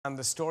and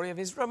the story of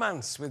his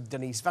romance with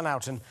Denise Van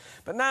Outen.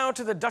 But now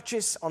to the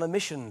Duchess on a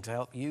mission to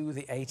help you,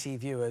 the AT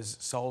viewers,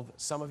 solve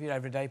some of your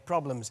everyday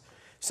problems.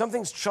 If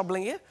something's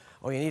troubling you,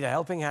 or you need a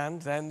helping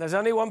hand, then there's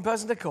only one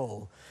person to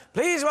call.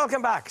 Please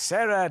welcome back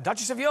Sarah,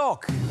 Duchess of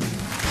York.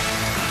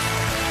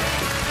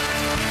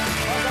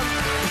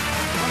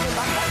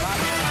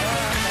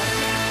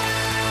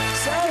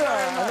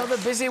 Another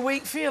busy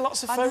week for you,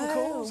 lots of phone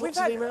calls, We've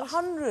had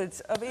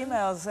hundreds of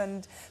emails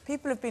and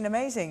people have been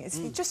amazing. It's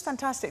just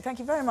fantastic. Thank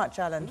you very much,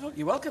 Alan. Oh,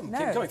 you're welcome.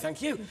 Keep going,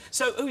 thank you.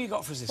 So, who you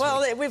got for us this week?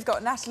 Well, we've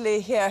got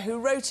Natalie here who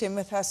wrote in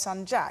with her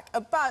son Jack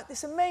about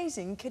this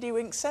amazing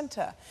Kiddywinks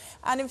Centre.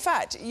 And in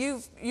fact,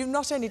 you've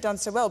not only done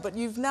so well, but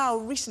you've now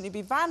recently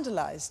been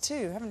vandalised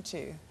too, haven't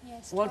you?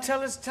 Yes. Well,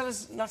 tell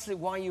us, Natalie,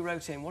 why you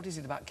wrote in. What is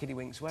it about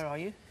Kiddywinks? Where are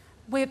you?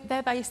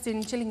 They're based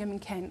in Gillingham in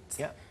Kent.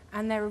 Yeah.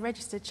 And they're a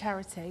registered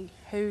charity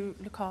who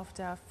look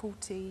after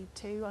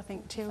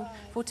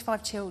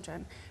 45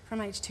 children from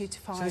age 2 to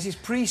 5. So this is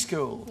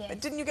preschool? Yes.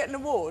 Didn't you get an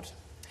award?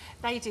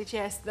 They did,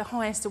 yes, the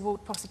highest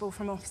award possible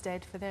from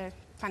Ofsted for their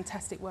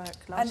fantastic work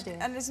last year.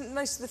 And isn't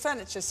most of the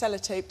furniture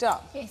sellotaped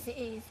up? Yes, it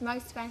is.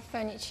 Most of our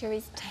furniture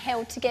is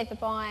held together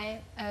by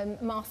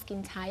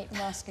masking tape.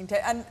 Masking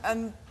tape.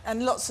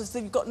 And lots of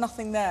you've got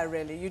nothing there,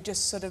 really. You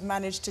just sort of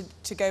managed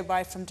to go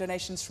by from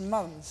donations from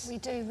mums. We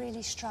do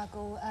really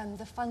struggle.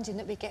 The funding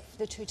that we get for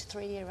the 2 to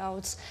 3 year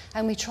olds,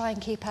 and we try and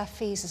keep our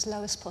fees as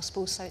low as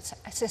possible so it's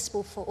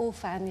accessible for all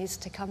families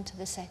to come to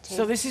the setting.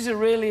 So this is a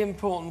really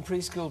important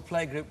preschool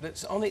playgroup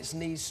that's on its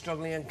knees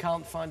struggling and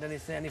can't find any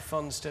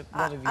funds to...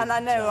 What have you and I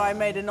know done? I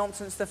made a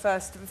nonsense the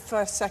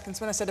first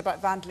seconds when I said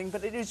about vandalising,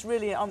 but it is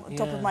really on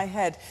top of my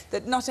head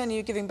that not only are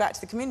you giving back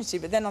to the community,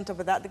 but then on top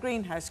of that, the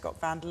greenhouse got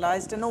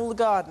vandalised and all the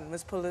garden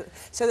was pulled.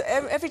 So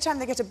every time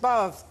they get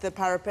above the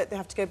parapet, they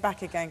have to go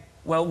back again.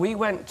 Well, we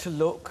went to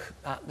look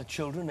at the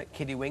children at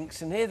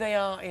Kiddywinks, and here they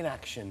are in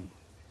action.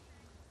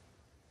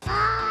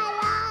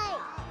 I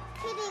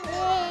like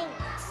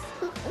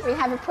Kiddywinks. We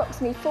have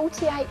approximately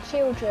 48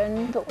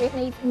 children, but we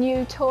need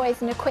new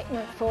toys and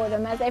equipment for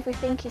them as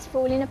everything is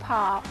falling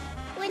apart.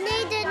 We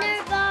need a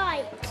new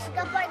bike.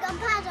 Go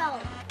paddle.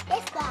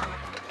 This bike.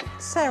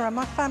 Sarah,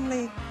 my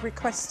family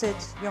requested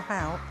your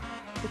help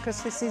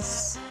because this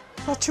is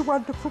such a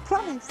wonderful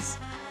place.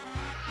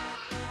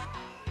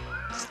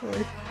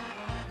 Sorry.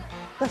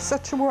 They're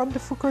such a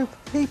wonderful group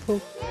of people.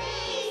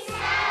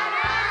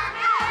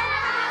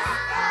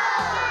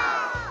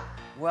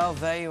 Well,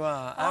 there you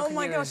are. How Oh can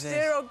my you gosh, resist?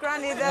 dear old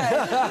Granny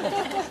there.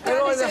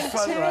 They're all in the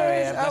front row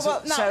here. Oh,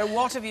 well, no. So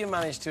what have you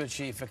managed to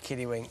achieve for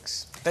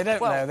Kiddywinks? They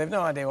don't know. They've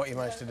no idea what you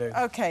managed to do.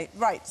 OK,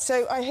 right.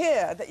 So I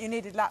hear that you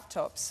needed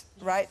laptops,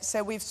 right?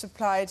 So we've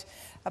supplied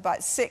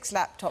about 6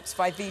 laptops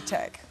by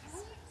VTech.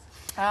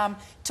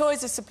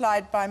 Toys are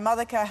supplied by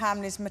Mothercare,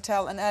 Hamleys,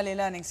 Mattel and Early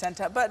Learning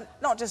Centre, but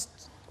not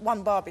just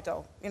one Barbie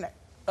doll, you know,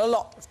 a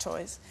lot of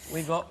toys.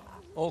 We've got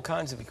all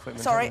kinds of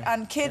equipment. Sorry,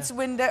 and kids'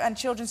 window and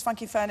children's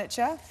funky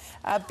furniture,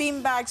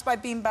 bean bags by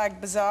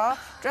Beanbag Bazaar,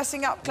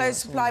 dressing up clothes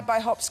supplied by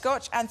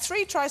Hopscotch, and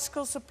 3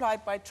 tricycles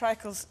supplied by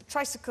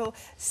Tricycle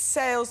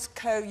Sales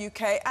Co.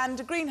 UK, and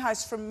a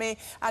greenhouse from me,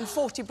 and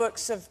 40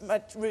 books of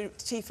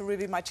Tea for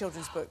Ruby, my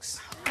children's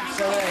books.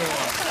 So there you are.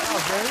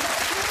 Well done.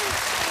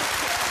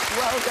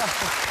 Well done.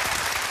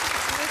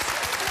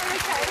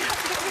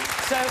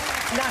 So,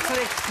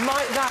 Natalie,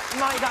 might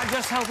that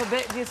just help a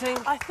bit, do you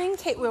think? I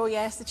think it will,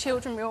 yes. The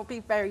children will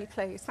be very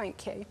pleased.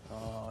 Thank you.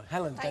 Oh,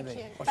 Helen,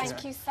 Debbie.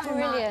 Thank you so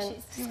Brilliant. much.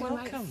 It's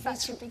going to make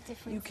such a big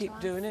difference. You keep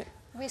doing it.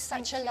 We're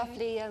such a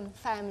lovely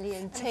family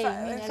and team.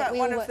 In fact, we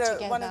one all of work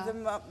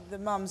the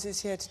mums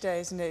is here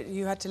today, isn't it?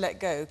 You had to let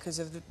go because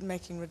of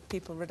making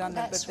people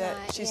redundant, That's but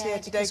right, she's here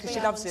today because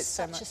she loves it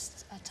so much.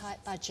 Such a tight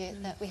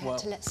budget that we had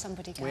to let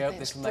somebody go. We hope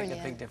this will make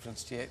a big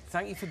difference to you.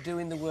 Thank you for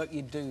doing the work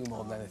you do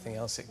more than anything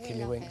else at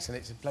Kiddywinks, and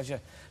it's a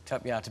pleasure to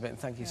help you out a bit. And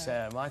thank you,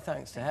 Sarah. My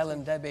thanks to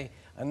Helen, Debbie,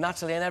 and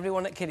Natalie, and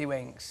everyone at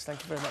Kiddywinks.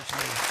 Thank you very much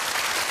indeed.